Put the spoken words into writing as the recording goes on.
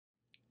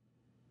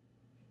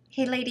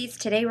Hey ladies,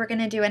 today we're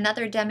going to do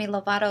another Demi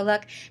Lovato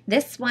look.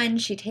 This one,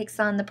 she takes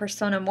on the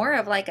persona more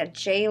of like a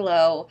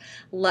J-Lo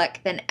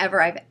look than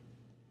ever I've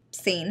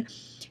seen.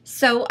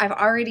 So I've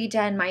already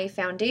done my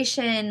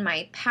foundation,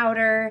 my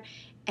powder,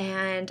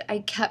 and I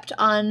kept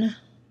on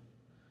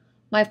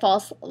my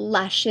false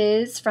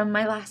lashes from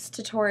my last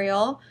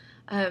tutorial.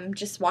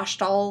 Just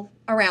washed all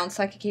around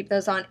so I could keep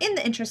those on in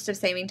the interest of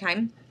saving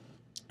time.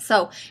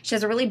 So she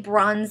has a really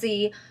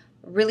bronzy,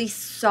 really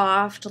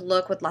soft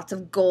look with lots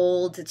of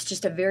gold. It's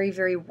just a very,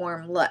 very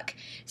warm look.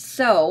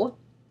 So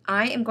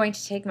I am going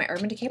to take my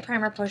Urban Decay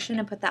Primer Potion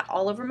and put that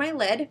all over my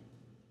lid.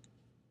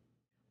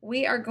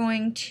 We are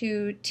going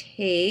to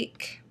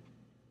take,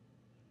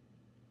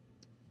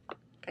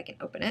 if I can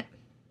open it,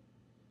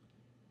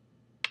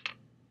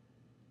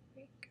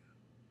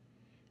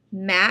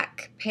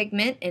 MAC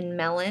Pigment in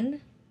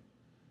Melon.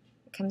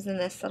 It comes in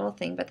this little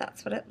thing, but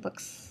that's what it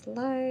looks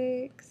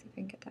like. See if I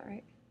can get that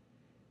right.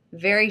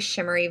 Very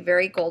shimmery,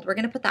 very gold. We're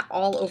going to put that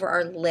all over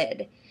our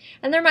lid.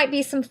 And there might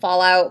be some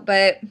fallout,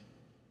 but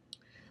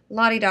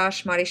la-di-da,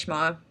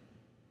 schma-di-schma.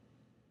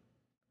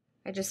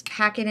 I just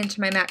pack it into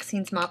my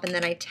Maxine's mop and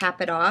then I tap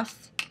it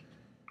off,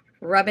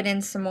 rub it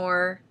in some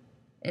more,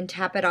 and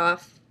tap it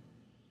off.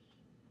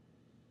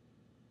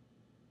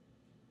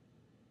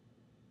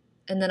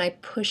 And then I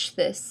push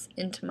this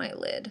into my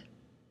lid.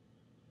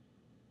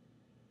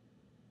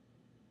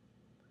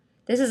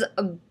 This is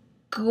a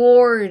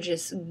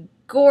gorgeous,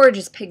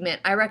 gorgeous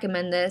pigment. I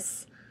recommend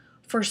this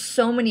for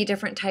so many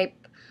different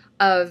type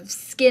of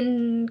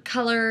skin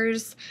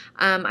colors.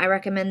 I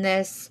recommend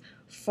this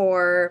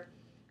for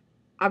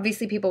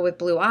obviously people with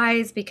blue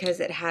eyes because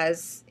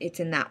it's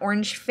in that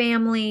orange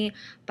family,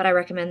 but I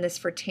recommend this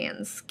for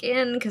tan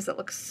skin because it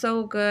looks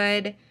so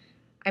good.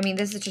 I mean,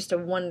 this is just a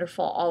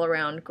wonderful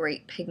all-around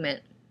great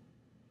pigment.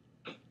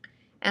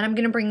 And I'm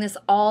going to bring this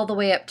all the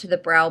way up to the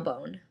brow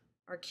bone.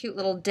 Our cute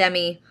little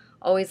Demi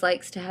always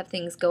likes to have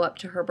things go up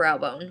to her brow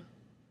bone.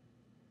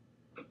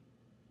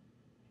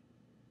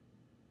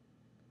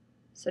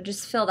 So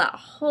just fill that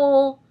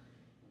whole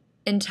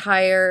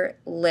entire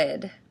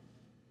lid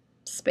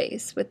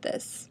space with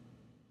this.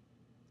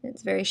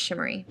 It's very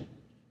shimmery.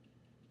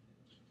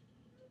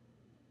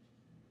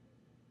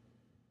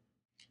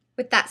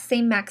 With that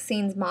same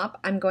Maxine's mop,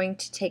 I'm going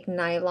to take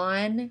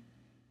Nylon,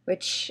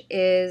 which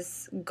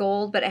is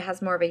gold, but it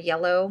has more of a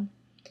yellow,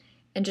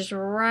 and just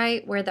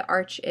right where the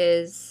arch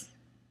is,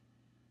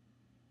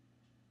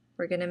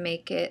 we're going to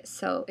make it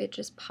so it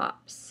just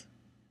pops.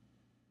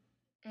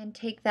 And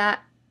take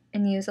that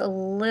and use a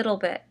little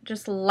bit,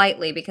 just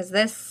lightly, because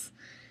this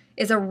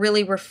is a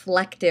really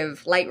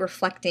reflective, light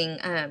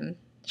reflecting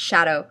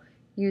shadow.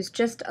 Use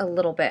just a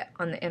little bit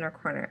on the inner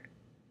corner.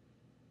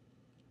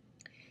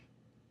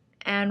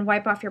 And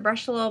wipe off your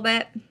brush a little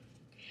bit.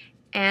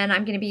 And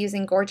I'm going to be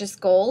using Gorgeous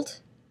Gold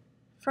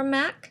from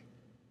MAC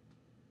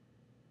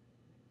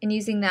and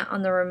using that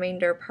on the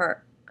remainder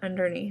part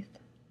underneath.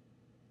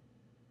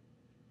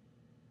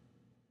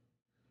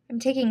 I'm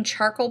taking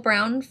Charcoal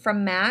Brown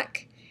from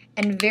MAC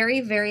and very,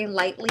 very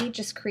lightly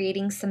just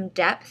creating some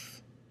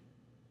depth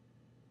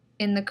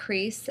in the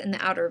crease and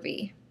the outer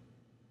V.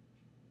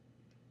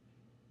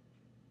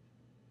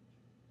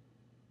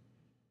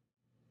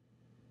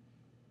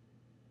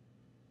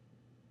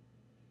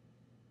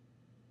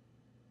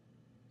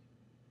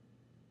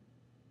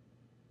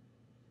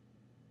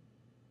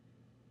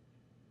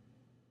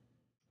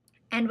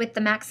 And with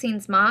the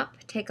Maxine's mop,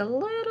 take a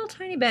little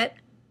tiny bit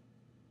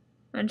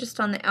and just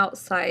on the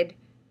outside,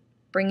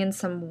 bring in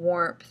some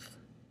warmth,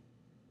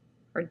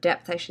 or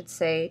depth I should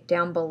say,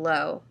 down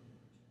below,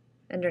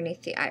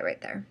 underneath the eye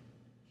right there.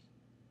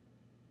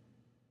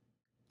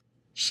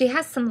 She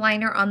has some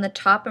liner on the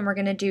top and we're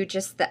going to do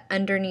just the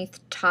underneath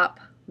top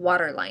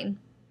waterline.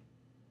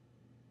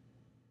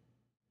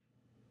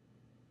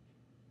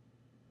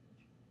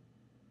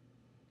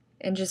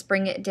 And just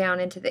bring it down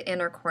into the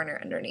inner corner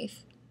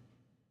underneath.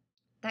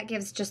 That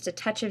gives just a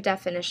touch of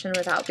definition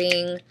without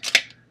being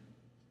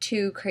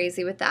too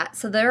crazy with that.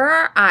 So there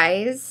are our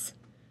eyes.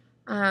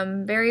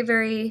 Very,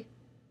 very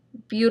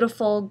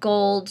beautiful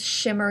gold,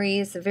 shimmery.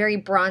 It's a very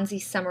bronzy,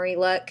 summery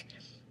look.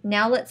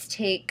 Now let's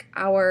take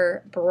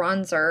our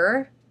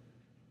bronzer.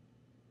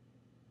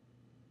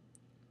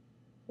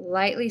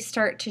 Lightly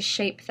start to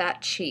shape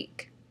that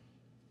cheek.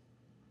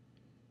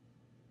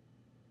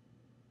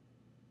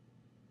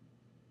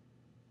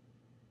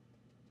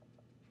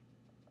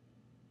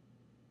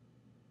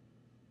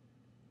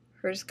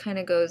 Hers kind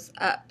of goes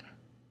up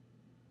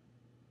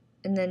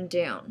and then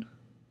down.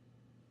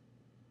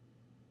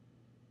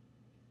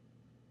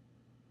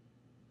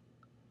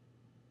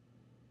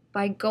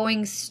 By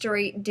going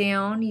straight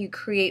down, you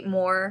create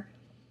more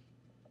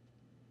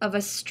of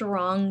a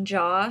strong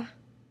jaw,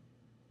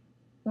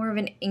 more of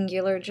an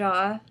angular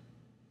jaw.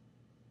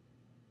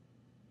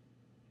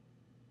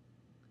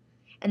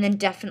 And then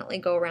definitely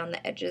go around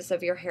the edges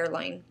of your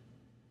hairline.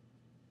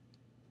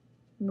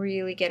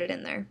 Really get it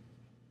in there.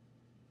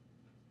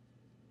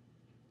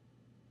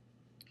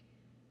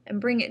 And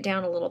bring it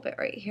down a little bit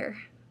right here.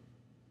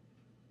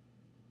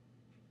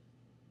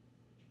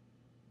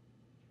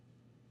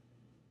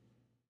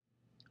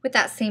 With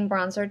that same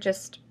bronzer,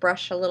 just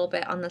brush a little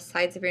bit on the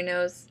sides of your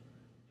nose,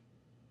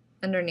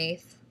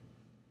 underneath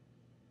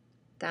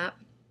that.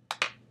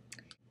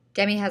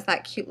 Demi has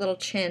that cute little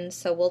chin,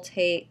 so we'll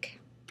take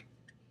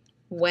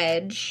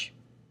Wedge.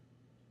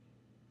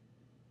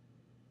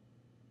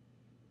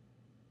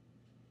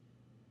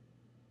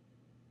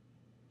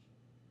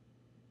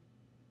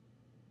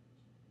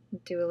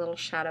 Do a little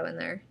shadow in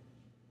there.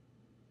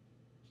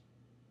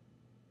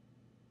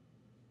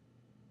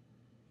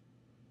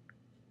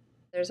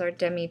 There's our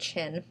Demi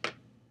chin.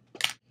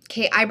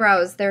 Okay,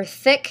 eyebrows. They're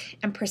thick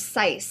and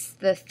precise.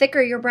 The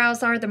thicker your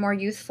brows are, the more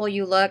youthful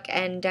you look,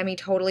 and Demi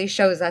totally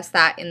shows us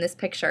that in this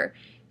picture.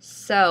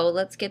 So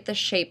let's get the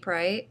shape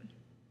right.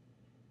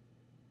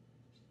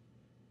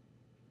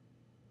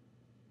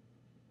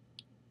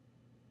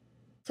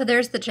 So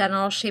there's the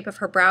general shape of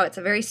her brow. It's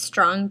a very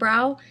strong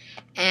brow,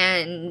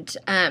 and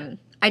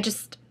I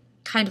just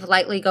kind of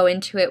lightly go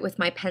into it with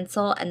my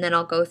pencil, and then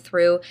I'll go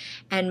through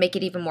and make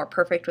it even more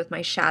perfect with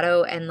my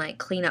shadow and like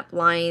clean up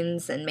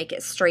lines and make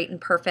it straight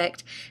and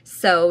perfect.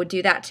 So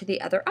do that to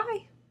the other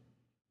eye.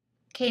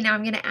 Okay, now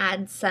I'm going to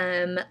add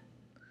some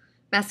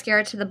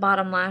mascara to the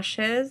bottom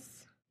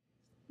lashes.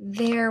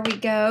 There we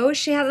go.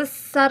 She has a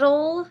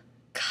subtle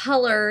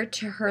color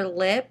to her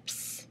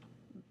lips,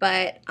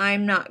 but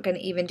I'm not going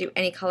to even do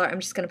any color. I'm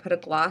just going to put a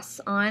gloss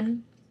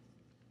on.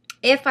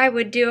 If I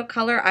would do a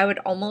color, I would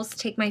almost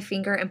take my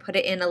finger and put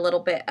it in a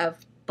little bit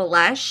of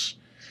blush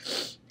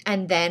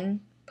and then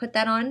put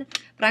that on.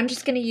 But I'm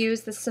just going to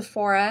use the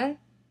Sephora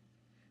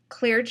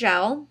Clear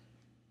Gel.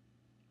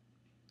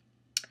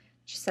 It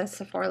just says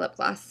Sephora Lip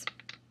Gloss.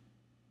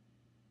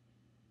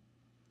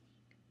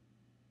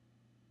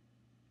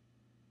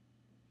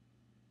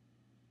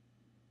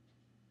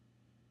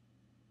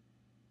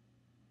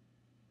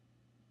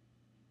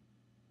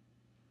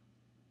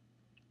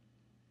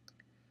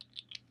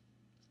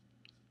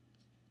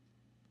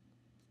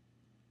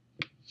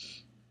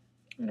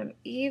 And I'm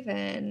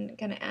even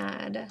going to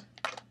add a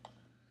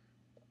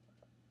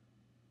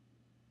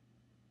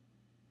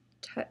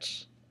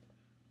touch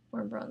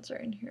more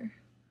bronzer in here.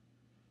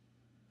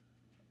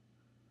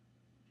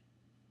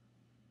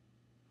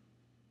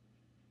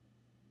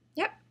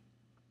 Yep.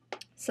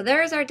 So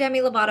there's our Demi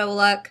Lovato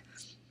look.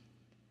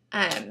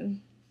 If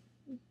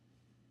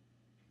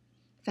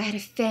I had a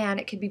fan,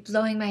 it could be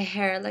blowing my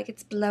hair like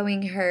it's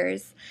blowing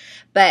hers.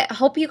 But I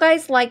hope you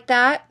guys like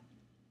that.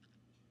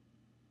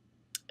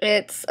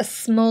 It's a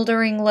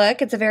smoldering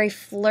look. It's a very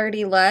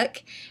flirty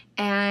look,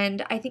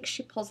 and I think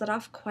she pulls it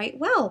off quite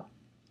well.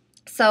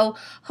 So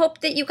hope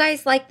that you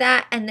guys like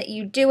that and that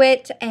you do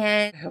it.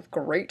 And I have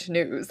great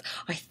news.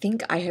 I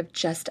think I have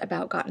just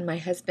about gotten my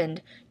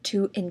husband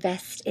to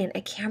invest in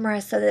a camera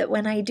so that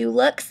when I do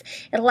looks,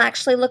 it'll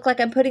actually look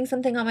like I'm putting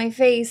something on my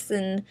face.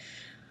 And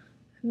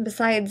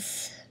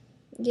besides,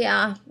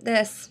 yeah,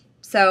 this.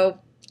 So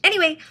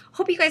anyway,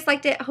 hope you guys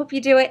liked it. Hope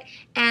you do it.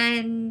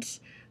 And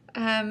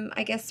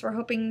I guess we're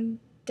hoping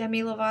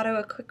Demi Lovato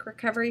a quick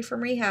recovery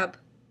from rehab.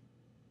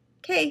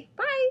 Okay,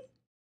 bye.